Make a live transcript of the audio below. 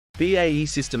BAE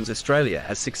Systems Australia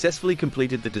has successfully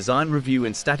completed the design review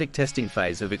and static testing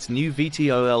phase of its new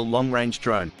VTOL long-range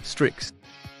drone, Strix.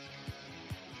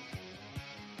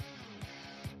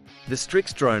 The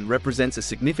Strix drone represents a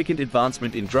significant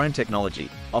advancement in drone technology,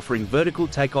 offering vertical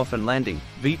takeoff and landing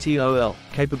 (VTOL)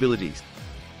 capabilities.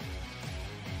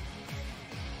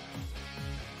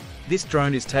 This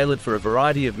drone is tailored for a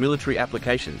variety of military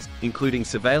applications, including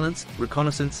surveillance,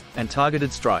 reconnaissance, and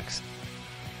targeted strikes.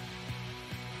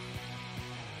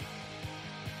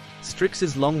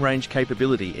 Strix's long-range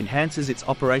capability enhances its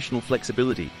operational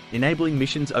flexibility, enabling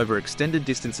missions over extended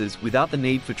distances without the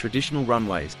need for traditional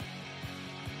runways.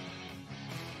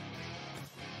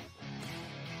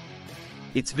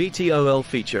 Its VTOL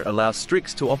feature allows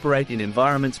Strix to operate in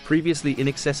environments previously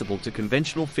inaccessible to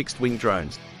conventional fixed-wing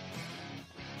drones.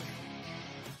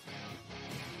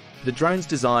 The drone's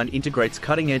design integrates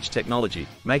cutting-edge technology,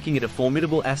 making it a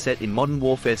formidable asset in modern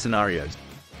warfare scenarios.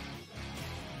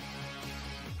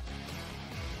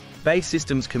 BAE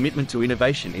Systems' commitment to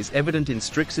innovation is evident in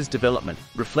Strix's development,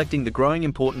 reflecting the growing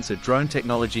importance of drone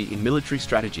technology in military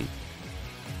strategy.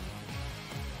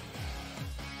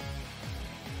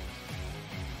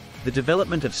 The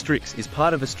development of Strix is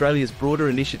part of Australia's broader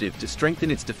initiative to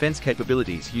strengthen its defence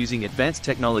capabilities using advanced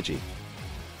technology.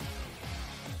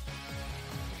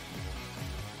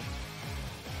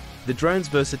 The drone's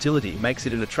versatility makes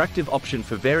it an attractive option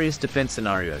for various defence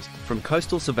scenarios, from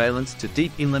coastal surveillance to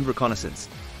deep inland reconnaissance.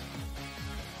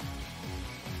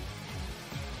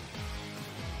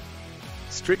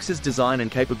 Strix's design and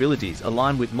capabilities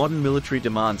align with modern military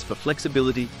demands for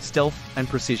flexibility, stealth, and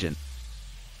precision.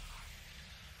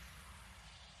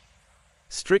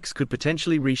 Strix could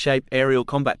potentially reshape aerial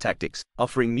combat tactics,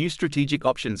 offering new strategic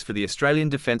options for the Australian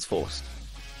Defence Force.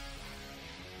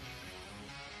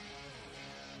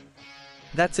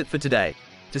 That's it for today.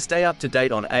 To stay up to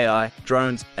date on AI,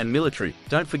 drones, and military,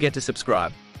 don't forget to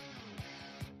subscribe.